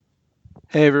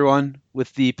Hey everyone,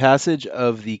 with the passage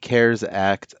of the CARES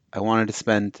Act, I wanted to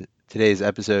spend today's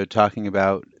episode talking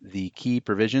about the key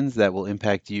provisions that will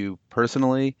impact you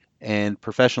personally and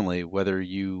professionally, whether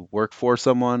you work for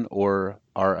someone or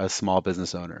are a small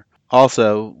business owner.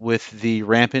 Also, with the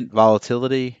rampant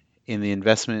volatility in the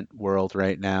investment world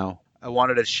right now, I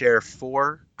wanted to share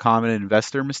four common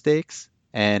investor mistakes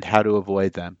and how to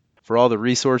avoid them. For all the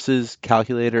resources,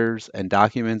 calculators, and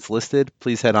documents listed,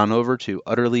 please head on over to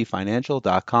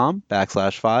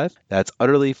utterlyfinancial.com/5. That's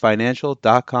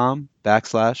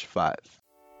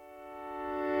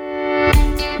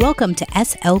utterlyfinancial.com/5. Welcome to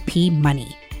SLP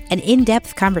Money, an in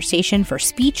depth conversation for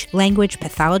speech language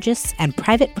pathologists and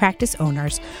private practice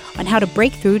owners on how to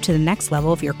break through to the next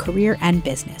level of your career and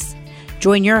business.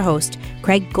 Join your host,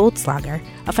 Craig Goldslager,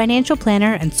 a financial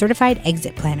planner and certified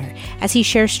exit planner, as he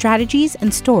shares strategies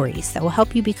and stories that will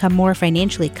help you become more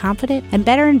financially confident and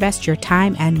better invest your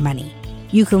time and money.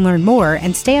 You can learn more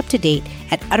and stay up to date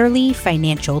at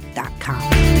utterlyfinancial.com.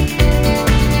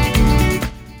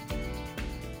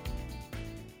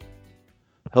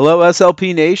 Hello,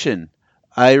 SLP Nation.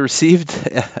 I received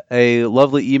a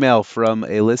lovely email from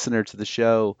a listener to the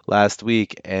show last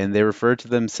week, and they referred to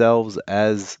themselves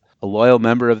as a loyal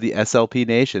member of the SLP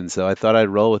Nation. So I thought I'd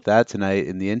roll with that tonight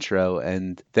in the intro.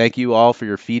 And thank you all for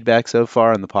your feedback so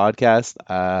far on the podcast.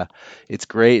 It's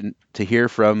great to hear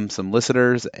from some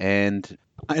listeners, and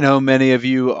I know many of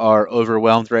you are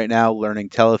overwhelmed right now learning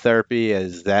teletherapy,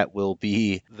 as that will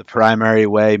be the primary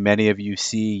way many of you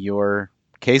see your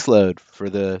caseload for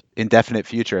the indefinite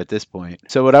future at this point.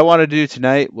 So, what I want to do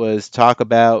tonight was talk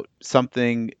about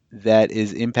something that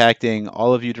is impacting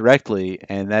all of you directly,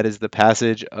 and that is the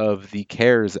passage of the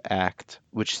CARES Act,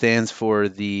 which stands for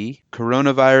the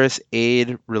Coronavirus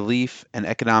Aid, Relief, and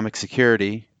Economic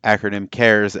Security, acronym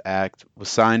CARES Act, was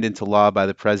signed into law by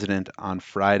the president on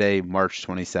Friday, March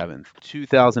 27th,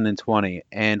 2020.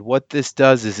 And what this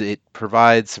does is it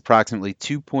provides approximately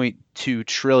 2.2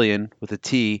 trillion with a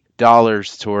T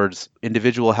dollars towards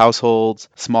individual households,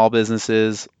 small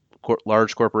businesses,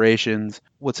 large corporations.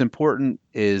 What's important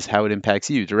is how it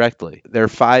impacts you directly. There are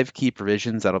five key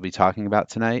provisions that I'll be talking about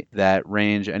tonight that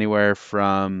range anywhere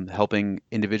from helping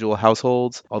individual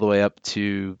households all the way up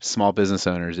to small business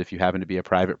owners if you happen to be a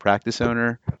private practice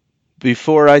owner.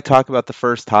 Before I talk about the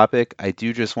first topic, I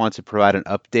do just want to provide an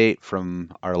update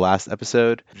from our last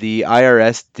episode. The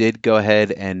IRS did go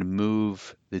ahead and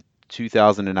move the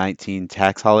 2019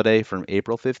 tax holiday from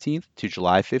April 15th to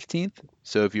July 15th.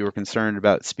 So if you were concerned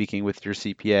about speaking with your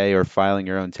CPA or filing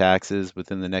your own taxes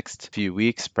within the next few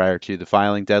weeks prior to the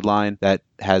filing deadline, that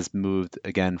has moved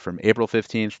again from April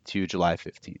 15th to July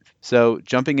 15th. So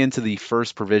jumping into the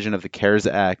first provision of the CARES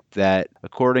Act that,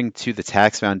 according to the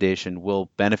Tax Foundation, will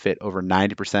benefit over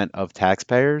 90% of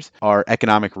taxpayers are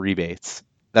economic rebates.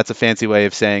 That's a fancy way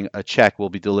of saying a check will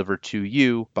be delivered to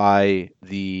you by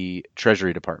the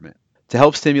Treasury Department. To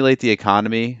help stimulate the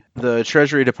economy, the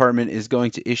Treasury Department is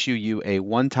going to issue you a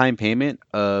one-time payment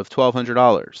of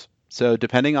 $1,200. So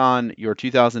depending on your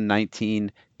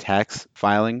 2019 tax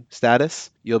filing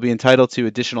status, you'll be entitled to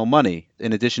additional money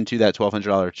in addition to that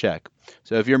 $1,200 check.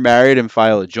 So if you're married and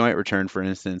file a joint return, for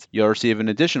instance, you'll receive an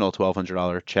additional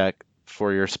 $1,200 check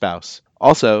for your spouse.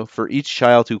 Also, for each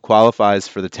child who qualifies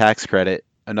for the tax credit,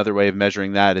 another way of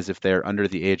measuring that is if they're under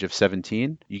the age of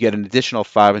 17, you get an additional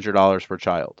 $500 per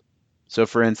child. So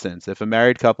for instance, if a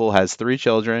married couple has 3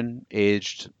 children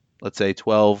aged, let's say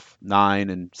 12, 9,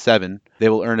 and 7, they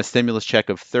will earn a stimulus check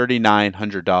of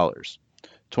 $3,900,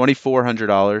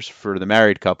 $2,400 for the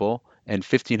married couple, and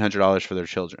 $1,500 for their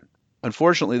children.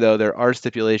 Unfortunately, though, there are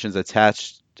stipulations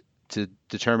attached to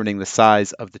determining the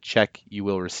size of the check you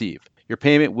will receive. Your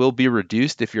payment will be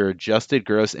reduced if your adjusted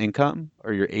gross income,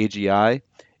 or your AGI,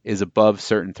 is above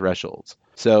certain thresholds.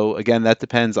 So again, that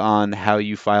depends on how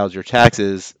you filed your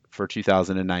taxes for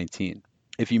 2019.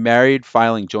 If you married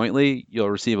filing jointly, you'll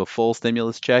receive a full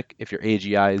stimulus check if your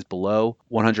AGI is below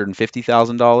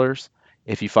 $150,000.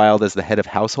 If you filed as the head of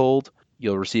household,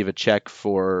 you'll receive a check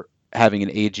for having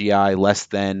an AGI less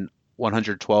than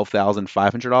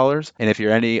 $112,500. And if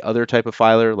you're any other type of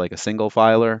filer, like a single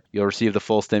filer, you'll receive the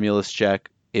full stimulus check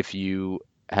if you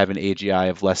have an AGI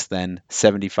of less than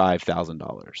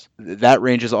 $75,000. That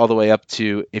ranges all the way up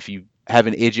to if you have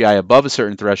an AGI above a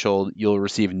certain threshold, you'll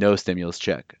receive no stimulus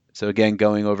check. So again,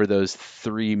 going over those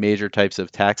three major types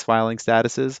of tax filing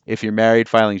statuses, if you're married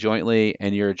filing jointly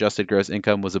and your adjusted gross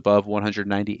income was above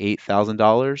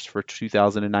 $198,000 for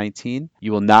 2019,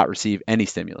 you will not receive any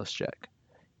stimulus check.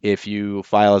 If you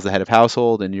file as the head of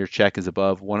household and your check is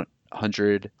above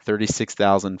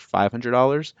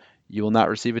 $136,500, you will not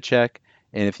receive a check.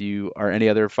 And if you are any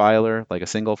other filer, like a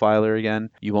single filer again,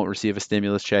 you won't receive a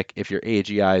stimulus check if your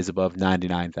AGI is above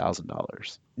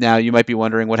 $99,000. Now, you might be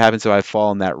wondering what happens if I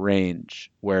fall in that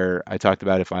range where I talked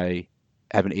about if I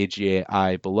have an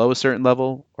AGI below a certain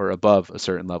level or above a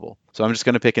certain level. So I'm just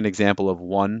going to pick an example of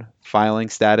one filing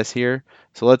status here.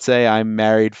 So let's say I'm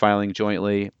married filing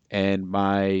jointly and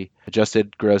my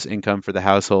adjusted gross income for the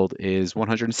household is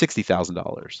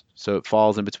 $160,000. So it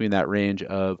falls in between that range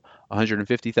of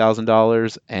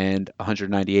 $150,000 and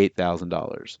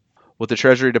 $198,000. Well, the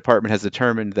Treasury Department has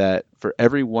determined that for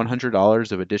every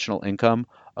 $100 of additional income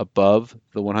above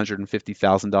the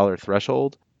 $150,000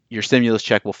 threshold, your stimulus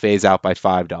check will phase out by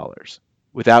 $5.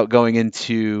 Without going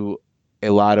into a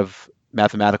lot of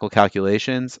mathematical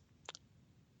calculations,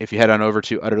 if you head on over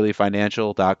to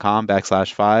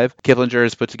utterlyfinancial.com/5, Kiplinger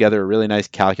has put together a really nice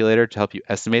calculator to help you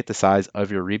estimate the size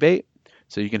of your rebate.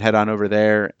 So you can head on over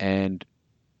there and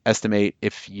estimate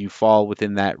if you fall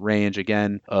within that range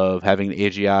again of having an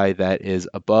AGI that is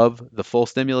above the full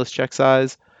stimulus check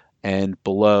size and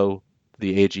below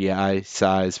the AGI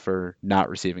size for not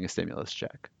receiving a stimulus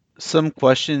check. Some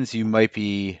questions you might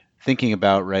be thinking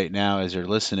about right now as you're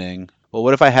listening. Well,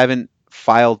 what if I haven't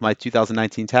filed my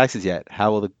 2019 taxes yet?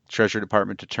 How will the Treasury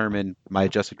Department determine my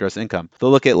adjusted gross income? They'll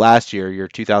look at last year, your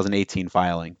 2018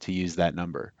 filing, to use that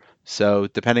number. So,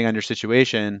 depending on your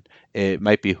situation, it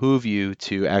might behoove you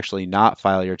to actually not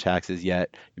file your taxes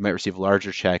yet. You might receive a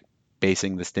larger check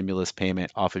basing the stimulus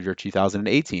payment off of your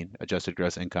 2018 adjusted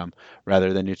gross income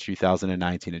rather than your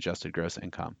 2019 adjusted gross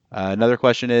income. Another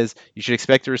question is you should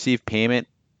expect to receive payment,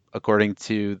 according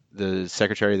to the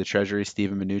Secretary of the Treasury,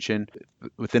 Steven Mnuchin,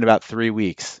 within about 3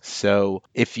 weeks. So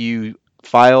if you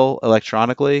file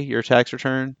electronically your tax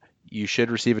return, you should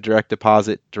receive a direct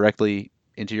deposit directly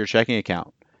into your checking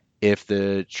account. If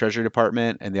the Treasury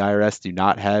Department and the IRS do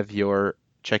not have your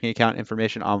checking account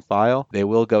information on file, they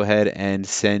will go ahead and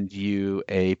send you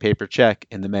a paper check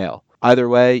in the mail. Either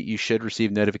way, you should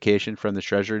receive notification from the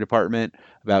Treasury Department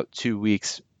about 2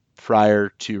 weeks prior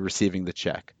to receiving the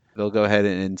check. They'll go ahead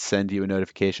and send you a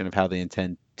notification of how they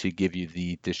intend to give you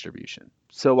the distribution.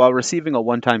 So while receiving a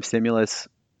one-time stimulus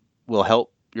will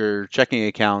help your checking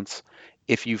accounts,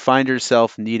 if you find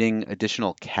yourself needing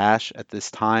additional cash at this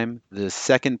time, the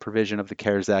second provision of the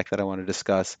CARES Act that I want to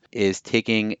discuss is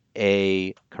taking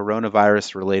a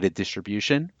coronavirus related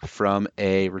distribution from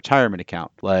a retirement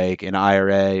account, like an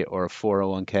IRA or a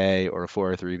 401k or a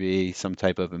 403b, some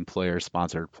type of employer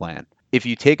sponsored plan. If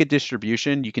you take a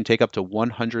distribution, you can take up to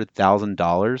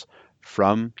 $100,000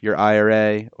 from your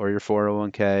IRA or your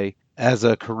 401k as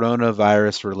a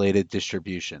coronavirus related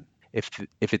distribution.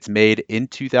 If it's made in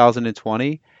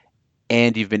 2020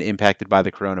 and you've been impacted by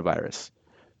the coronavirus.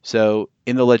 So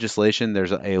in the legislation,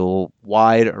 there's a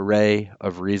wide array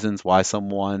of reasons why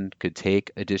someone could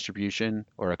take a distribution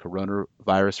or a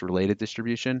coronavirus related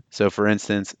distribution. So for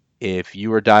instance, if you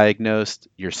were diagnosed,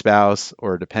 your spouse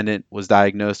or a dependent was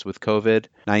diagnosed with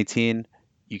COVID-19,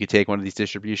 you could take one of these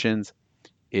distributions.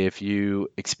 If you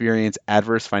experience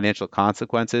adverse financial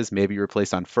consequences, maybe you were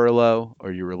placed on furlough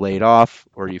or you were laid off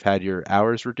or you've had your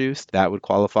hours reduced, that would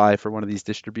qualify for one of these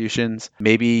distributions.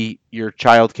 Maybe your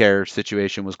childcare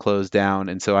situation was closed down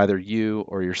and so either you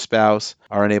or your spouse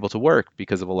are unable to work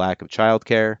because of a lack of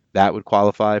childcare. That would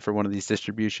qualify for one of these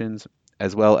distributions,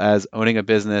 as well as owning a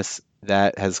business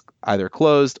that has either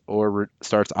closed or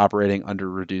starts operating under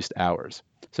reduced hours.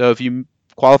 So if you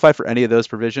qualify for any of those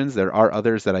provisions, there are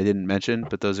others that I didn't mention,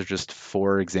 but those are just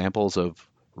 4 examples of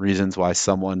reasons why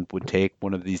someone would take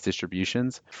one of these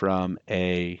distributions from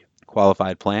a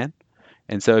qualified plan.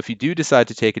 And so if you do decide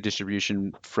to take a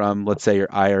distribution from, let's say, your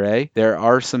IRA, there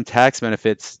are some tax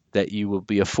benefits that you will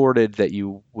be afforded that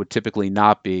you would typically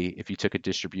not be if you took a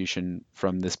distribution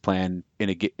from this plan in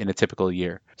a typical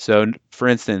year. So for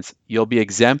instance, you'll be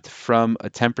exempt from a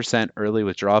 10% early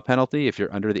withdrawal penalty if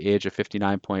you're under the age of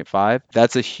 59.5.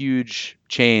 That's a huge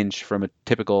change from a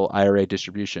typical IRA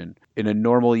distribution. In a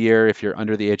normal year, if you're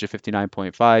under the age of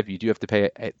 59.5, you do have to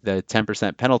pay the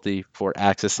 10% penalty for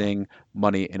accessing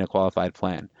money in a qualified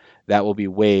plan. That will be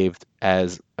waived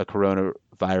as a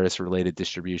coronavirus related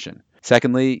distribution.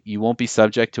 Secondly, you won't be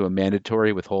subject to a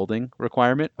mandatory withholding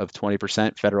requirement of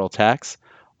 20% federal tax.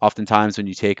 Oftentimes, when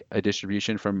you take a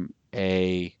distribution from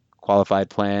a qualified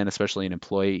plan, especially an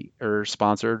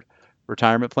employer-sponsored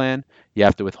retirement plan, you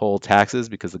have to withhold taxes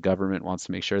because the government wants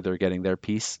to make sure they're getting their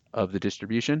piece of the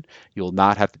distribution. You'll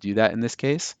not have to do that in this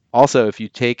case. Also, if you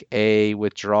take a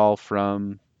withdrawal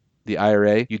from the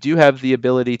IRA, you do have the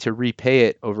ability to repay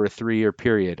it over a 3-year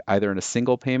period, either in a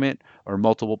single payment or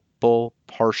multiple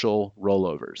partial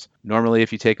rollovers. Normally,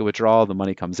 if you take a withdrawal, the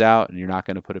money comes out and you're not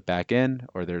going to put it back in,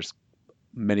 or there's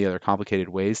many other complicated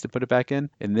ways to put it back in.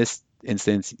 In this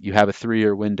instance, you have a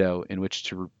 3-year window in which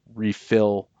to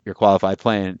refill your qualified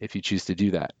plan if you choose to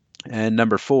do that. And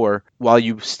number 4, while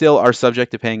you still are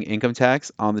subject to paying income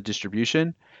tax on the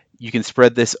distribution, you can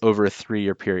spread this over a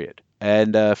 3-year period.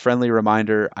 And a friendly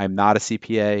reminder, I'm not a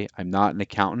CPA, I'm not an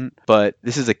accountant, but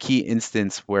this is a key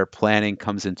instance where planning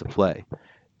comes into play.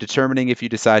 Determining if you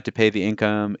decide to pay the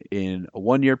income in a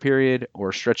 1-year period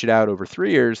or stretch it out over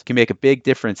 3 years can make a big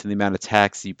difference in the amount of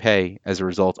tax you pay as a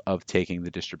result of taking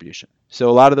the distribution. So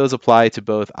a lot of those apply to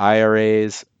both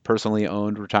IRAs, personally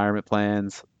owned retirement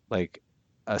plans, like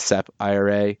a SEP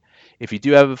IRA. If you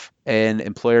do have an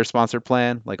employer-sponsored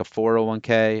plan, like a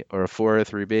 401k or a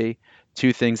 403b,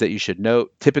 two things that you should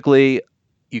note. Typically,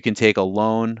 you can take a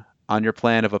loan on your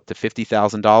plan of up to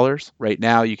 $50,000. Right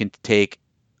now, you can take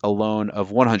a loan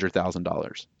of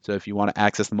 $100,000. So if you want to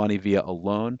access the money via a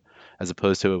loan as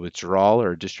opposed to a withdrawal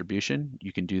or a distribution,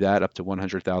 you can do that up to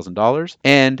 $100,000.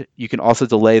 And you can also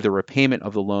delay the repayment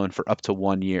of the loan for up to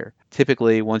 1 year.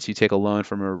 Typically, once you take a loan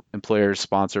from an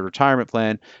employer-sponsored retirement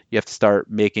plan, you have to start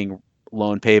making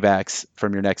loan paybacks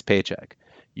from your next paycheck.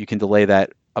 You can delay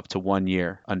that up to 1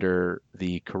 year under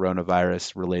the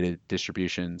coronavirus related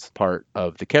distributions part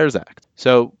of the CARES Act.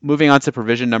 So moving on to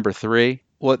provision number 3,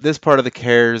 what this part of the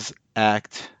CARES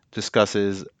Act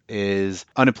discusses is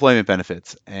unemployment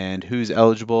benefits and who's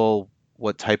eligible,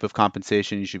 what type of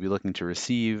compensation you should be looking to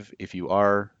receive if you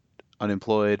are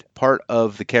unemployed. Part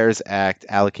of the CARES Act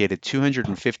allocated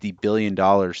 $250 billion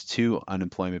to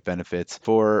unemployment benefits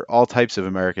for all types of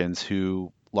Americans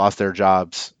who lost their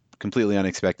jobs completely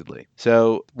unexpectedly.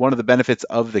 So one of the benefits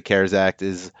of the CARES Act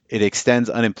is it extends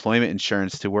unemployment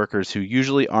insurance to workers who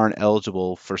usually aren't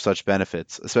eligible for such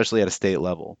benefits, especially at a state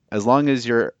level, as long as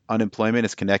your unemployment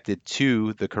is connected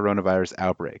to the coronavirus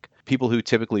outbreak. People who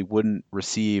typically wouldn't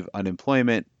receive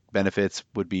unemployment benefits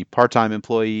would be part-time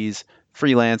employees,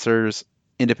 freelancers,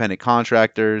 independent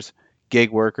contractors, gig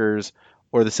workers,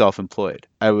 or the self-employed.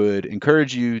 I would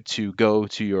encourage you to go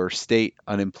to your state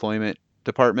unemployment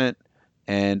department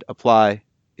and apply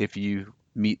if you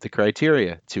meet the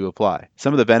criteria to apply.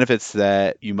 Some of the benefits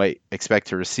that you might expect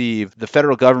to receive: the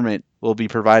federal government will be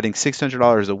providing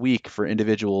 $600 a week for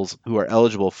individuals who are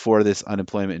eligible for this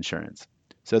unemployment insurance.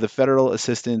 So the federal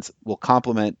assistance will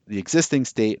complement the existing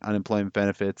state unemployment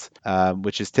benefits,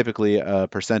 which is typically a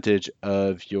percentage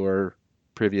of your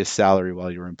previous salary while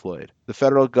you were employed. The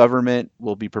federal government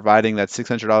will be providing that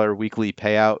 $600 weekly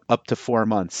payout up to 4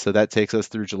 months. So that takes us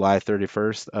through July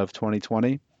 31st of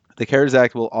 2020. The CARES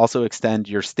Act will also extend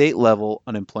your state level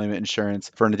unemployment insurance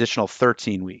for an additional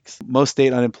 13 weeks. Most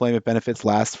state unemployment benefits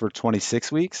last for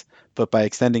 26 weeks, but by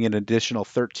extending an additional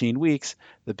 13 weeks,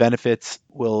 the benefits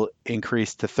will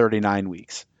increase to 39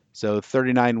 weeks. So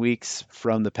 39 weeks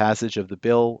from the passage of the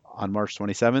bill on March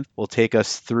 27th will take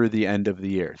us through the end of the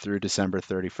year, through December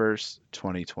 31st,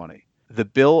 2020. The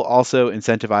bill also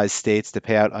incentivizes states to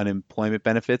pay out unemployment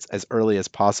benefits as early as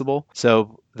possible.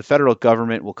 So the federal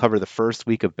government will cover the first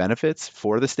week of benefits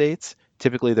for the states.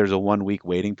 Typically, there's a 1-week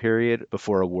waiting period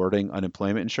before awarding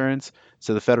unemployment insurance.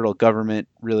 So the federal government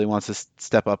really wants to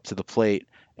step up to the plate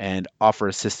and offer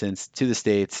assistance to the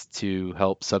states to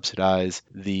help subsidize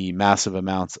the massive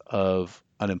amounts of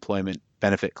unemployment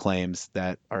benefit claims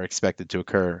that are expected to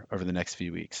occur over the next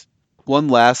few weeks. One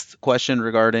last question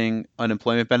regarding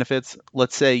unemployment benefits.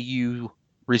 Let's say you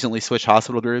recently switched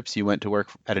hospital groups, you went to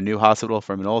work at a new hospital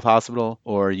from an old hospital,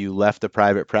 or you left a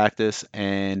private practice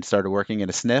and started working in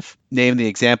a SNF. Name the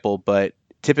example, but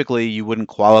typically you wouldn't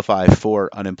qualify for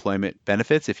unemployment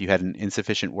benefits if you had an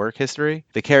insufficient work history.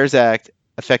 The CARES Act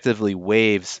effectively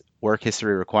waives work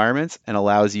history requirements and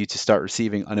allows you to start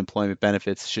receiving unemployment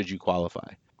benefits should you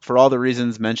qualify. For all the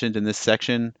reasons mentioned in this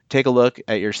section, take a look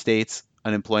at your state's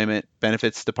unemployment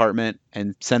benefits department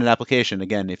and send an application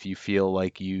again if you feel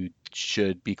like you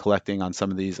should be collecting on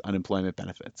some of these unemployment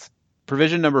benefits.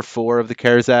 Provision number 4 of the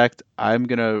CARES Act, I'm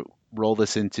going to roll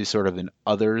this into sort of an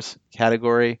others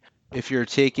category. If you're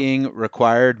taking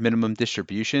required minimum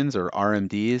distributions or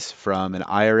RMDs from an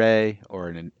IRA or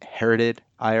an inherited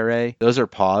IRA, those are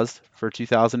paused for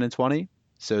 2020.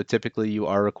 So typically you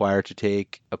are required to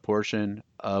take a portion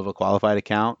of a qualified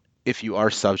account if you are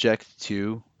subject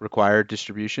to required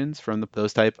distributions from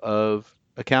those type of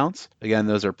accounts. Again,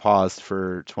 those are paused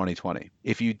for 2020.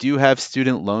 If you do have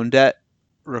student loan debt,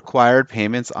 required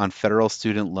payments on federal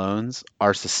student loans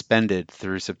are suspended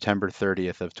through September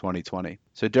 30th of 2020.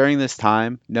 So during this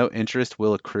time, no interest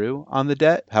will accrue on the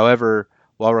debt. However,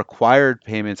 while required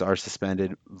payments are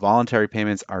suspended, voluntary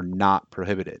payments are not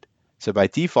prohibited. So by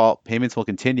default, payments will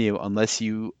continue unless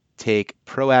you take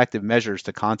proactive measures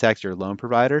to contact your loan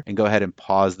provider and go ahead and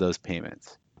pause those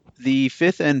payments. The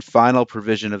fifth and final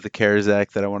provision of the CARES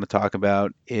Act that I want to talk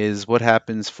about is what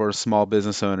happens for small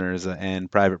business owners and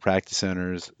private practice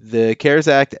owners. The CARES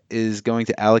Act is going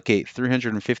to allocate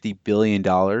 $350 billion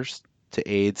to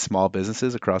aid small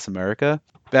businesses across America.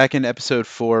 Back in episode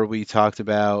 4, we talked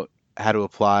about how to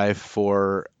apply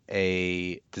for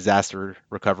a disaster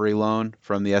recovery loan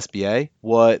from the SBA.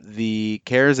 What the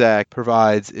CARES Act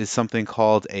provides is something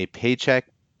called a Paycheck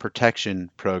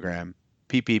Protection Program.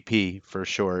 PPP for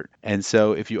short. And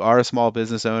so, if you are a small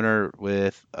business owner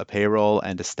with a payroll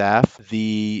and a staff,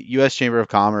 the U.S. Chamber of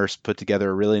Commerce put together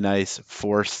a really nice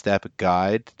 4-step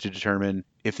guide to determine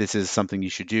if this is something you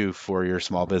should do for your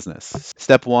small business.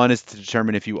 Step 1 is to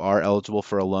determine if you are eligible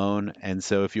for a loan. And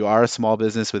so, if you are a small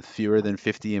business with fewer than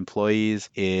 50 employees,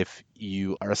 if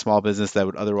you are a small business that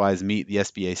would otherwise meet the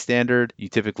SBA standard, you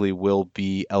typically will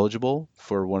be eligible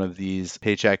for one of these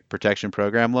Paycheck Protection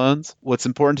Program loans. What's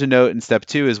important to note in step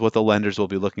 2 is what the lenders will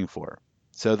be looking for.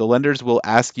 So the lenders will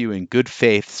ask you in good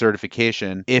faith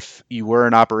certification if you were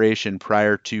in operation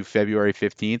prior to February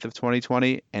 15th of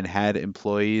 2020 and had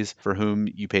employees for whom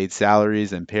you paid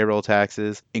salaries and payroll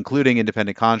taxes, including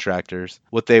independent contractors.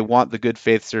 What they want the good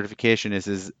faith certification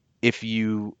is if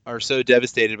you are so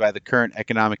devastated by the current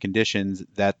economic conditions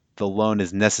that the loan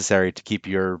is necessary to keep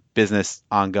your business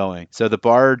ongoing. So the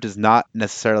borrower does not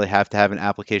necessarily have to have an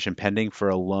application pending for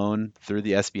a loan through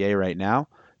the SBA right now.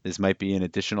 This might be an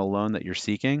additional loan that you're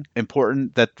seeking.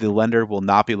 Important that the lender will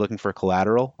not be looking for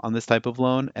collateral on this type of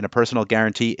loan, and a personal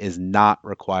guarantee is not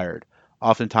required.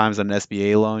 Oftentimes on an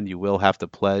SBA loan, you will have to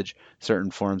pledge certain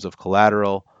forms of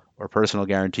collateral or personal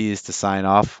guarantees to sign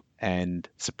off and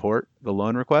support the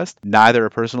loan request. Neither a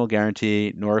personal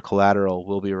guarantee nor a collateral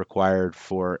will be required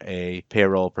for a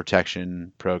payroll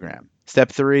protection program. Step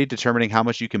 3, determining how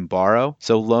much you can borrow.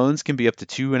 So loans can be up to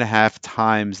 2.5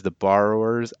 times the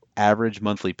borrower's average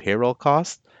monthly payroll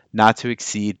cost, not to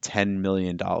exceed $10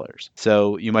 million.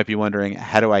 So you might be wondering,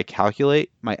 how do I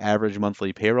calculate my average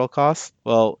monthly payroll costs?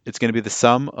 Well, it's going to be the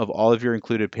sum of all of your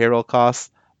included payroll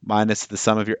costs minus the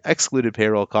sum of your excluded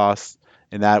payroll costs,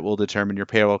 and that will determine your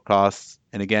payroll costs.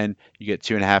 And again, you get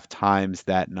 2.5 times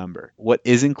that number. What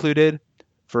is included?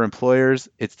 For employers,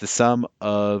 it's the sum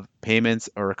of payments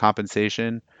or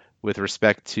compensation with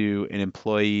respect to an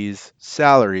employee's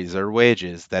salaries or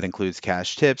wages. That includes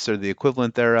cash tips or the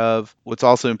equivalent thereof. What's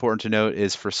also important to note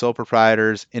is for sole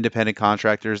proprietors, independent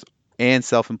contractors, and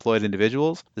self-employed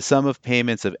individuals, the sum of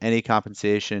payments of any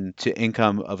compensation to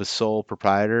income of a sole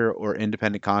proprietor or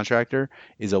independent contractor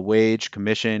is a wage,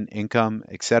 commission, income,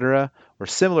 etc., or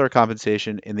similar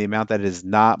compensation in the amount that is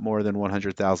not more than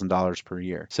 $100,000 per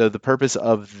year. So the purpose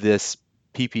of this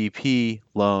PPP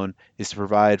loan is to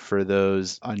provide for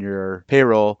those on your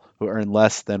payroll who earn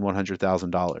less than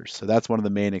 $100,000. So that's one of the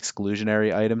main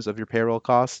exclusionary items of your payroll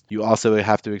costs. You also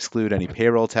have to exclude any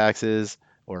payroll taxes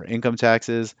or income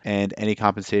taxes and any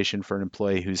compensation for an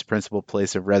employee whose principal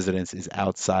place of residence is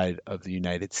outside of the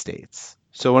United States.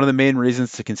 So one of the main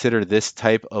reasons to consider this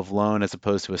type of loan as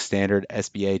opposed to a standard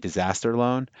SBA disaster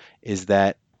loan is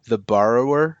that the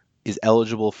borrower is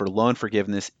eligible for loan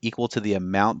forgiveness equal to the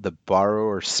amount the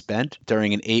borrower spent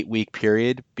during an 8-week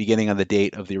period beginning on the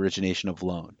date of the origination of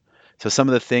loan. So some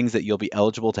of the things that you'll be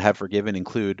eligible to have forgiven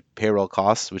include payroll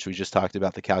costs, which we just talked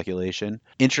about the calculation,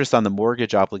 interest on the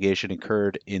mortgage obligation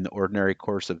incurred in the ordinary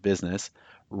course of business,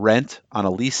 rent on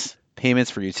a lease, payments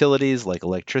for utilities like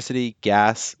electricity,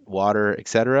 gas, water,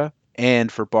 etc.,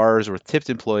 and for borrowers with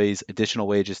tipped employees, additional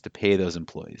wages to pay those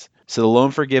employees. So the loan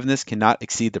forgiveness cannot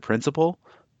exceed the principal,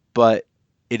 but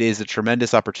it is a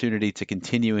tremendous opportunity to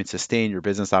continue and sustain your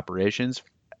business operations,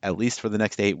 at least for the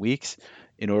next 8 weeks,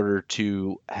 in order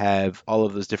to have all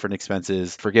of those different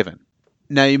expenses forgiven.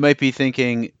 Now, you might be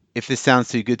thinking, if this sounds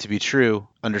too good to be true,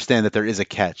 understand that there is a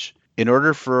catch. In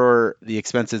order for the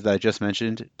expenses that I just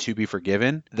mentioned to be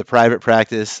forgiven, the private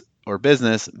practice or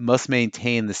business must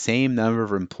maintain the same number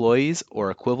of employees or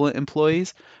equivalent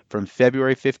employees from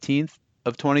February 15th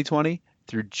of 2020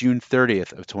 through June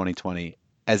 30th of 2020,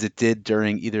 as it did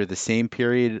during either the same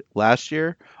period last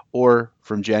year or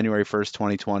from January 1st,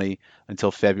 2020 until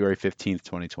February 15th,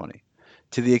 2020.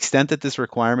 To the extent that this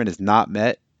requirement is not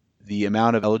met, the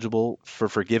amount of eligible for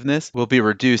forgiveness will be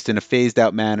reduced in a phased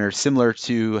out manner, similar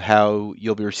to how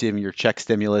you'll be receiving your check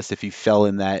stimulus if you fell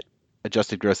in that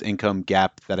adjusted gross income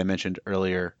gap that I mentioned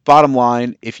earlier. Bottom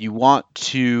line, if you want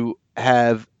to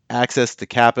have access to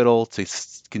capital to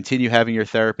continue having your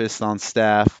therapist on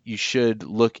staff, you should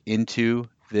look into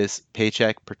this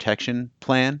Paycheck Protection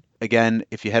Plan. Again,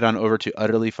 if you head on over to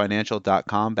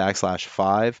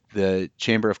utterlyfinancial.com/5, the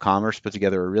Chamber of Commerce put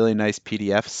together a really nice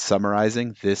PDF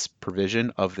summarizing this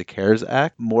provision of the CARES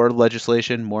Act. More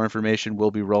legislation, more information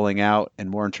will be rolling out, and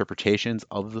more interpretations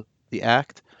of the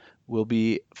act will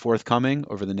be forthcoming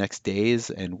over the next days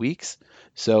and weeks.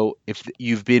 So if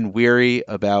you've been weary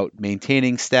about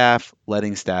maintaining staff,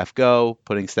 letting staff go,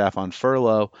 putting staff on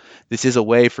furlough, this is a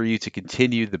way for you to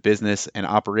continue the business and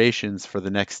operations for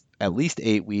the next at least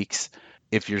 8 weeks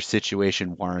if your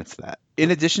situation warrants that.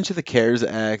 In addition to the CARES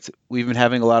Act, we've been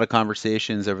having a lot of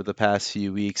conversations over the past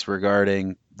few weeks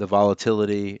regarding the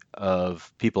volatility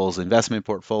of people's investment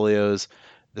portfolios.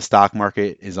 The stock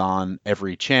market is on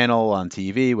every channel on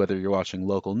TV, whether you're watching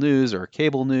local news or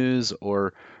cable news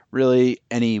or really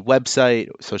any website,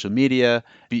 social media,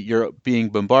 you're being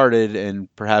bombarded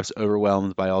and perhaps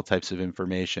overwhelmed by all types of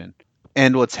information.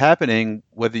 And what's happening,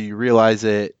 whether you realize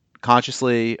it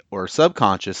consciously or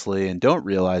subconsciously and don't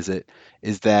realize it,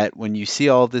 is that when you see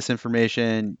all of this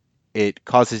information, it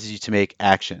causes you to make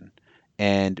action.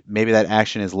 And maybe that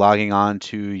action is logging on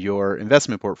to your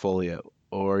investment portfolio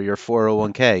or your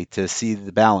 401k to see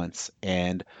the balance.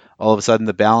 And all of a sudden,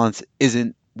 the balance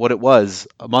isn't what it was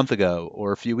a month ago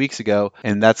or a few weeks ago.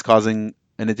 And that's causing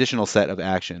an additional set of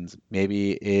actions.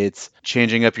 Maybe it's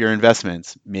changing up your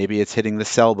investments. Maybe it's hitting the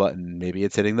sell button. Maybe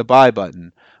it's hitting the buy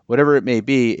button. Whatever it may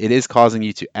be, it is causing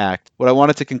you to act. What I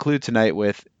wanted to conclude tonight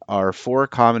with are 4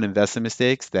 common investment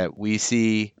mistakes that we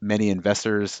see many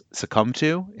investors succumb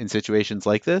to in situations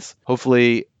like this.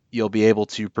 Hopefully, you'll be able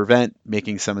to prevent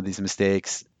making some of these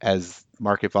mistakes as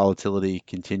market volatility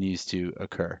continues to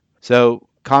occur. So,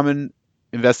 common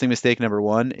investing mistake number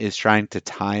 1 is trying to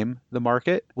time the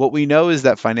market. What we know is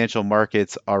that financial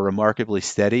markets are remarkably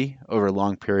steady over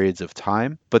long periods of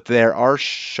time, but there are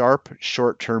sharp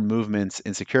short-term movements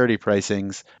in security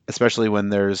pricings, especially when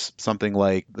there's something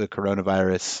like the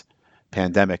coronavirus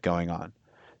pandemic going on.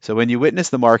 So when you witness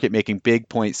the market making big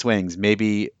point swings,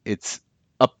 maybe it's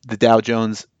up, the Dow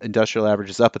Jones Industrial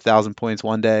Average is up 1,000 points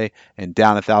one day and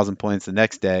down 1,000 points the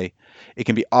next day, it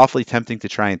can be awfully tempting to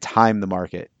try and time the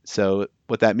market. So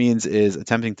what that means is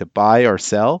attempting to buy or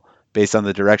sell based on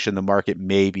the direction the market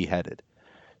may be headed.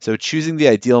 So choosing the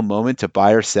ideal moment to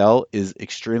buy or sell is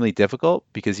extremely difficult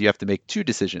because you have to make 2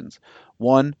 decisions.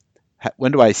 One,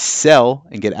 when do I sell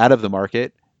and get out of the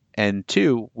market? And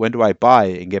 2, when do I buy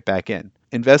and get back in?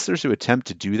 Investors who attempt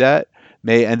to do that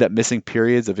may end up missing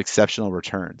periods of exceptional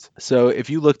returns. So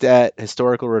if you looked at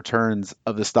historical returns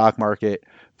of the stock market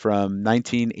from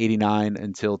 1989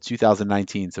 until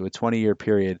 2019, so a 20-year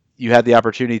period, you had the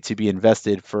opportunity to be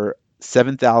invested for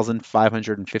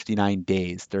 7,559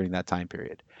 days during that time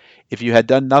period. If you had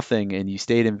done nothing and you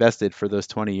stayed invested for those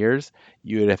 20 years,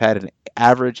 you would have had an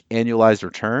average annualized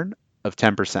return of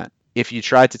 10%. If you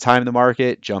tried to time the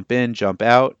market, jump in, jump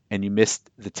out, and you missed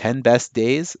the 10 best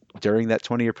days during that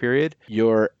 20-year period,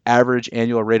 your average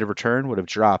annual rate of return would have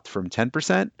dropped from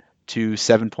 10% to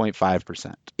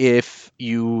 7.5%. If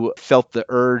you felt the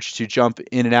urge to jump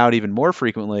in and out even more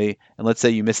frequently, and let's say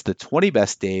you missed the 20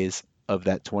 best days of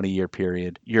that 20-year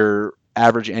period, your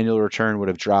average annual return would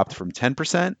have dropped from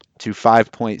 10% to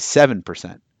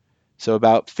 5.7%. So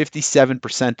about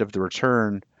 57% of the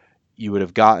return you would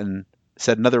have gotten.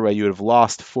 Said another way, you would have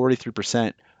lost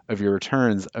 43% of your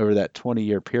returns over that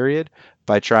 20-year period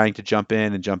by trying to jump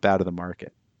in and jump out of the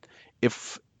market.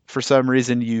 If for some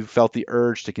reason you felt the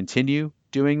urge to continue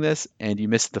doing this and you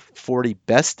missed the 40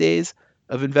 best days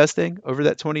of investing over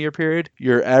that 20-year period,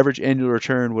 your average annual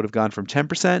return would have gone from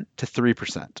 10% to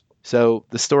 3%. So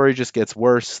the story just gets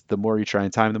worse the more you try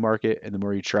and time the market and the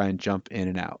more you try and jump in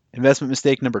and out. Investment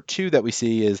mistake number 2 that we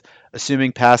see is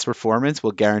assuming past performance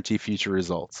will guarantee future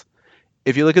results.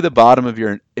 If you look at the bottom of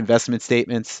your investment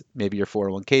statements, maybe your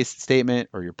 401k statement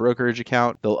or your brokerage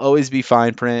account, there'll always be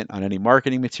fine print on any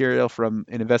marketing material from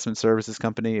an investment services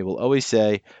company. It will always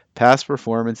say, past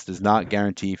performance does not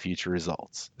guarantee future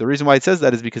results. The reason why it says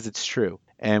that is because it's true.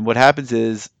 And what happens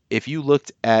is, if you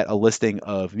looked at a listing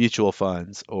of mutual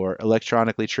funds or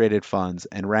electronically traded funds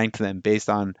and ranked them based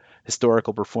on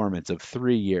historical performance of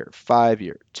 3-year,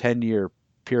 5-year, 10-year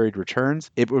period returns,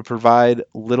 it would provide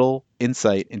little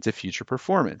insight into future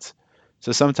performance.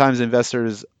 So sometimes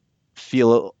investors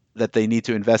feel that they need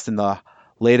to invest in the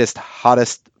latest,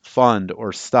 hottest fund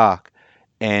or stock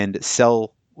and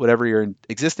sell whatever your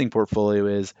existing portfolio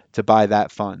is to buy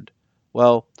that fund.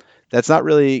 Well, that's not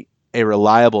really a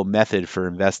reliable method for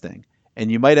investing,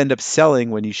 and you might end up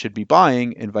selling when you should be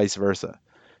buying and vice versa.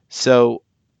 So,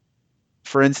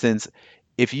 for instance,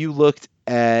 if you looked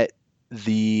at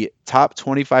the top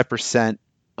 25%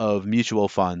 of mutual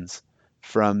funds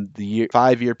from the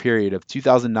 5-year period of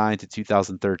 2009 to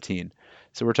 2013.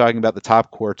 So we're talking about the top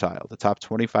quartile, the top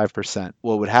 25%.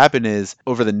 What would happen is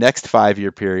over the next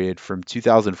 5-year period from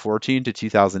 2014 to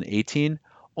 2018,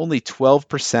 only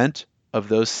 12% of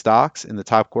those stocks in the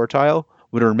top quartile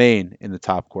would remain in the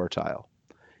top quartile.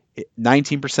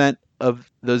 19%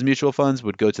 of those mutual funds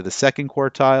would go to the second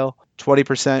quartile,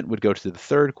 20% would go to the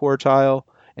third quartile,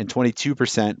 and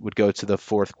 22% would go to the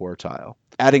fourth quartile.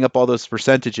 Adding up all those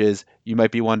percentages, you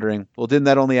might be wondering, well, didn't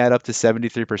that only add up to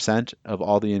 73% of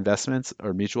all the investments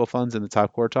or mutual funds in the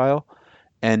top quartile?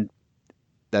 And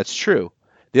that's true.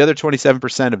 The other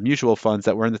 27% of mutual funds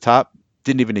that were in the top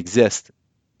didn't even exist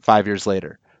 5 years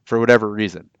later for whatever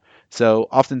reason. So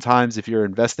oftentimes, if you're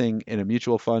investing in a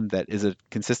mutual fund that is a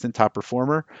consistent top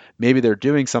performer, maybe they're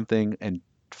doing something and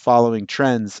following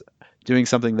trends, doing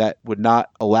something that would not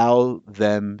allow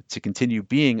them to continue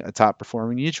being a top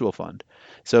performing mutual fund.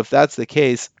 So if that's the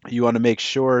case, you want to make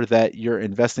sure that you're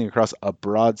investing across a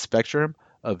broad spectrum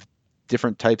of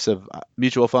different types of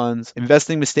mutual funds.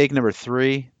 Investing mistake number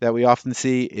 3 that we often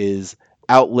see is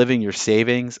outliving your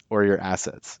savings or your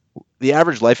assets. The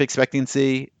average life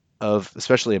expectancy of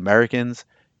especially Americans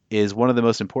is one of the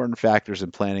most important factors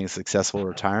in planning a successful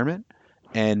retirement.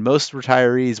 And most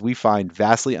retirees we find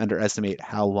vastly underestimate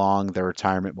how long their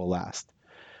retirement will last.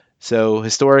 So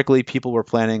historically, people were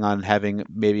planning on having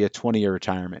maybe a 20-year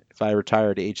retirement. If I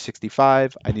retire at age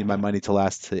 65, I need my money to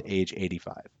last to age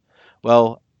 85.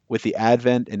 Well, with the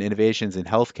advent and innovations in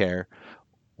healthcare,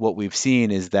 what we've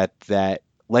seen is that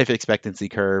life expectancy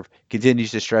curve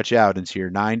continues to stretch out into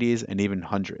your 90s and even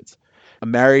hundreds. A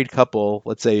married couple,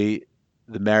 let's say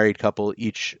the married couple,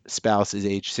 each spouse is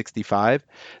age 65,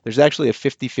 there's actually a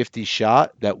 50-50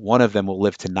 shot that one of them will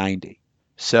live to 90.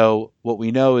 So what we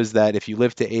know is that if you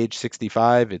live to age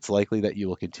 65, it's likely that you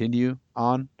will continue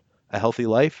on a healthy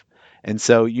life. And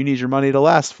so you need your money to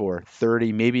last for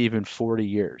 30, maybe even 40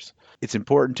 years. It's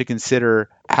important to consider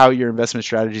how your investment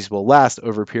strategies will last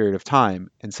over a period of time.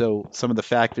 And so some of the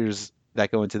factors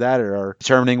that go into that are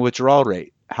determining withdrawal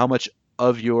rate. How much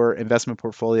of your investment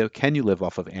portfolio can you live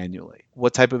off of annually?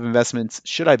 What type of investments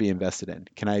should I be invested in?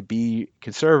 Can I be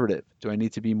conservative? Do I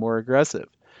need to be more aggressive?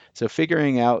 So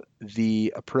figuring out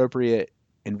the appropriate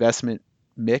investment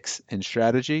mix and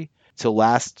strategy to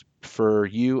last for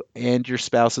you and your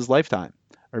spouse's lifetime.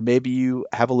 Or maybe you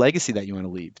have a legacy that you want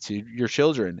to leave to your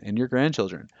children and your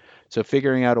grandchildren. So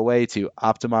figuring out a way to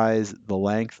optimize the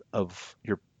length of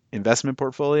your investment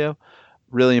portfolio,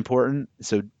 really important.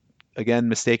 So again,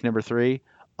 mistake number 3,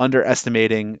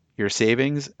 underestimating your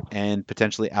savings and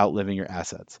potentially outliving your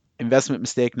assets. Investment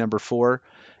mistake number 4,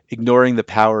 ignoring the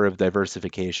power of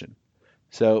diversification.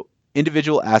 So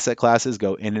individual asset classes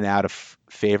go in and out of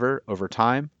favor over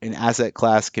time. An asset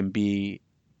class can be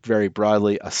very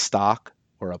broadly a stock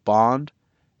or a bond,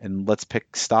 and let's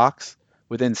pick stocks.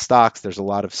 Within stocks, there's a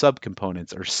lot of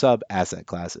subcomponents or sub-asset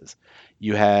classes.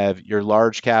 You have your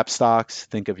large cap stocks.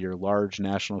 Think of your large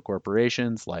national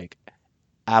corporations like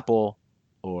Apple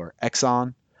or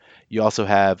Exxon. You also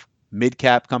have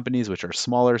mid-cap companies, which are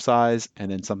smaller size,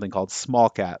 and then something called small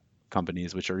cap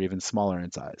companies, which are even smaller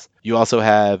in size. You also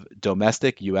have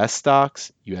domestic US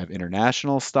stocks, you have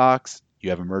international stocks,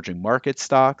 you have emerging market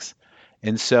stocks.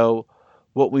 And so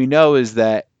what we know is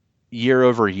that year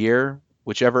over year,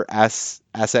 whichever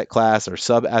asset class or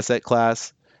sub-asset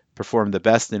class performed the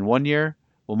best in one year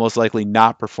will most likely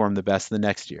not perform the best the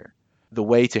next year. The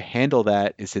way to handle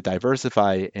that is to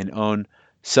diversify and own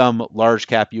some large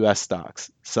cap US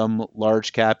stocks, some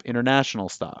large cap international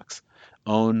stocks,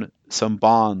 own some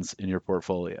bonds in your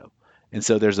portfolio. And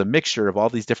so there's a mixture of all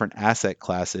these different asset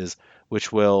classes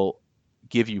which will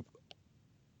give you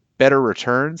better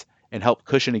returns and help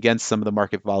cushion against some of the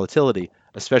market volatility,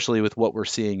 especially with what we're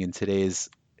seeing in today's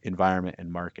environment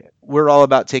and market. We're all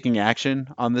about taking action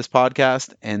on this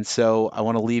podcast, and so I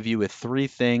want to leave you with 3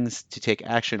 things to take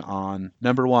action on.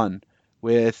 Number 1,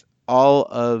 with all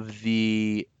of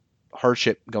the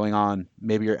hardship going on,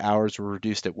 maybe your hours were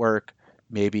reduced at work,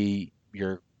 maybe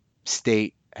your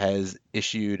state has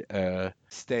issued a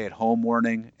stay-at-home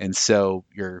warning, and so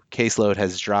your caseload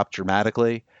has dropped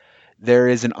dramatically. There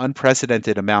is an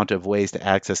unprecedented amount of ways to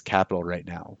access capital right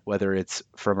now, whether it's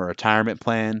from a retirement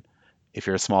plan. If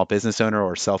you're a small business owner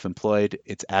or self-employed,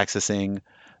 it's accessing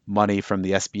money from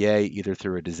the SBA either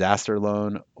through a disaster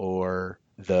loan or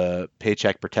the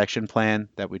Paycheck Protection Plan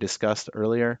that we discussed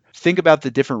earlier. Think about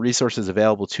the different resources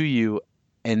available to you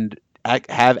and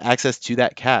have access to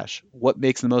that cash. What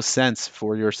makes the most sense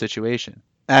for your situation?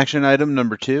 Action item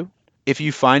number 2. If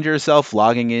you find yourself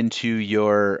logging into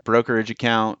your brokerage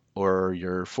account or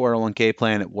your 401k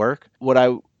plan at work, what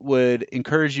I would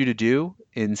encourage you to do,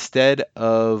 instead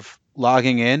of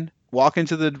logging in, walk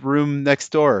into the room next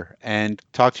door and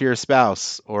talk to your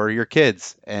spouse or your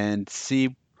kids and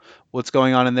see what's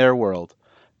going on in their world.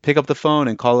 Pick up the phone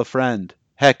and call a friend.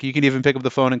 Heck, you can even pick up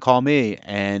the phone and call me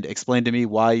and explain to me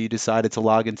why you decided to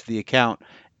log into the account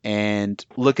and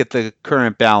look at the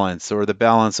current balance or the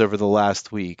balance over the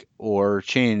last week, or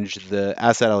change the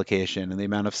asset allocation and the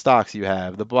amount of stocks you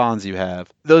have, the bonds you have.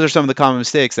 Those are some of the common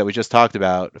mistakes that we just talked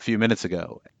about a few minutes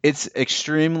ago. It's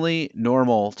extremely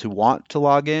normal to want to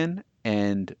log in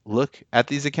and look at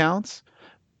these accounts,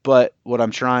 but what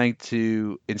I'm trying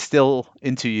to instill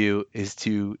into you is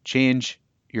to change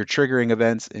your triggering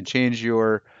events and change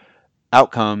your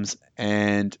outcomes,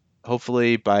 and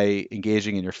hopefully by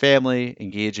engaging in your family,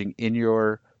 engaging in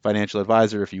your financial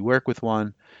advisor if you work with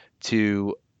one,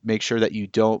 to make sure that you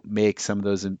don't make some of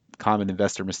those common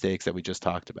investor mistakes that we just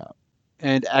talked about.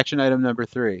 And action item number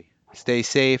 3, stay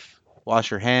safe, wash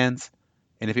your hands,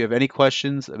 and if you have any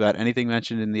questions about anything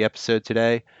mentioned in the episode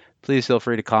today, please feel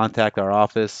free to contact our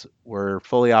office. We're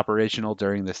fully operational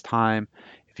during this time.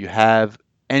 If you have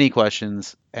any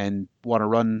questions and want to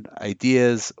run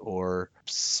ideas or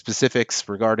specifics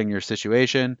regarding your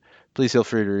situation, please feel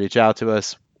free to reach out to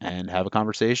us and have a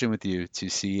conversation with you to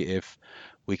see if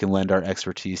we can lend our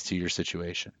expertise to your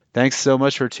situation. Thanks so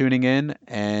much for tuning in,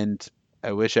 and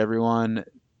I wish everyone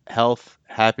health,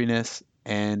 happiness,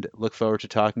 and look forward to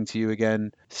talking to you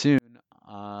again soon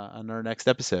on our next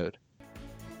episode.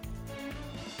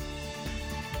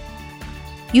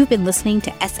 You've been listening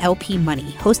to SLP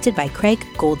Money, hosted by Craig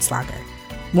Goldslager.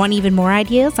 Want even more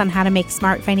ideas on how to make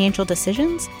smart financial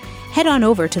decisions? Head on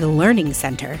over to the Learning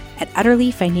Center at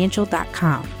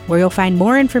utterlyfinancial.com, where you'll find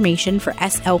more information for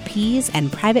SLPs and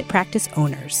private practice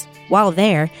owners. While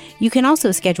there, you can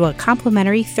also schedule a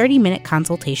complimentary 30-minute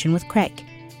consultation with Craig.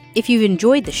 If you've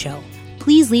enjoyed the show,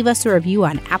 please leave us a review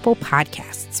on Apple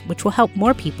Podcasts, which will help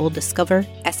more people discover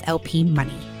SLP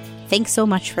Money. Thanks so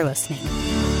much for listening.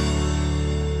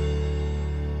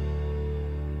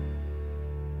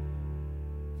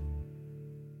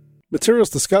 Materials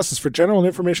discussed is for general and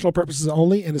informational purposes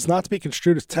only and is not to be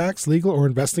construed as tax, legal, or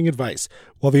investing advice.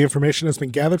 While the information has been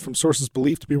gathered from sources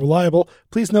believed to be reliable,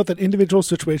 please note that individual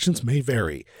situations may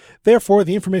vary. Therefore,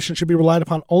 the information should be relied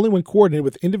upon only when coordinated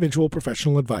with individual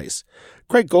professional advice.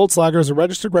 Craig Goldslager is a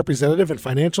registered representative and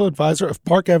financial advisor of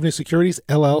Park Avenue Securities,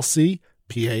 LLC,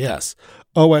 PAS.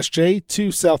 OSJ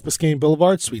 2 South Biscayne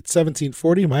Boulevard, Suite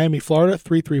 1740, Miami, Florida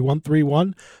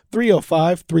 33131,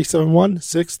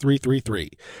 305-371-6333.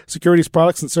 Securities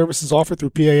products and services offered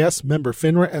through PAS, member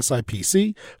FINRA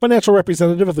SIPC, financial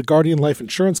representative of the Guardian Life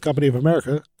Insurance Company of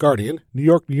America, Guardian, New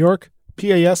York, New York.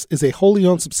 PAS is a wholly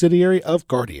owned subsidiary of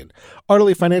Guardian.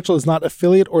 Utterly Financial is not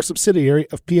affiliate or subsidiary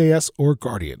of PAS or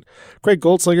Guardian. Craig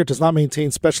Goldslager does not maintain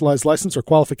specialized license or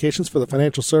qualifications for the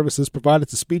financial services provided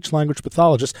to speech-language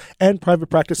pathologists and private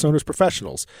practice owners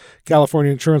professionals.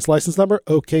 California Insurance License Number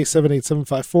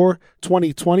OK78754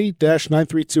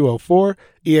 2020-93204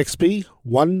 EXP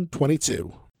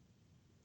 122.